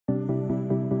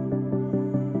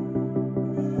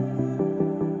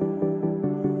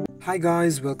Hi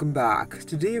guys, welcome back.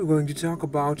 Today we're going to talk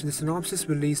about the synopsis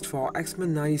released for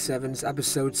X-Men 97's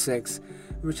episode 6,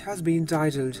 which has been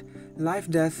titled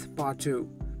Lifedeath Part 2.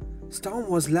 Storm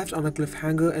was left on a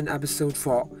cliffhanger in episode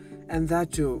 4, and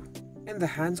that too, in the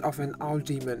hands of an owl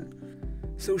demon.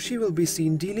 So she will be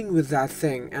seen dealing with that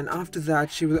thing, and after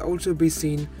that she will also be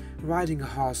seen riding a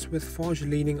horse with Forge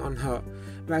leaning on her,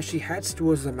 where she heads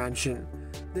towards the mansion.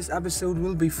 This episode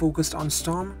will be focused on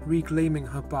Storm reclaiming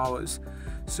her powers,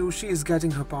 so she is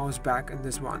getting her powers back in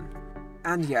this one.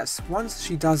 And yes, once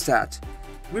she does that,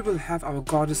 we will have our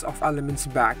Goddess of Elements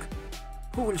back,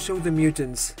 who will show the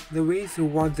mutants the way through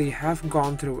what they have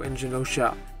gone through in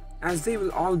Genosha, as they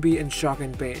will all be in shock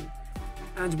and pain.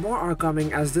 And more are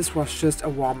coming, as this was just a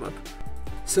warm-up.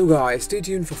 So guys, stay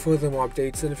tuned for further more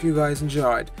updates, and if you guys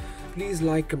enjoyed, please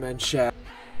like, comment, share,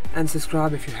 and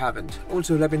subscribe if you haven't.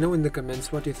 Also let me know in the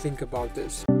comments what you think about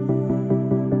this.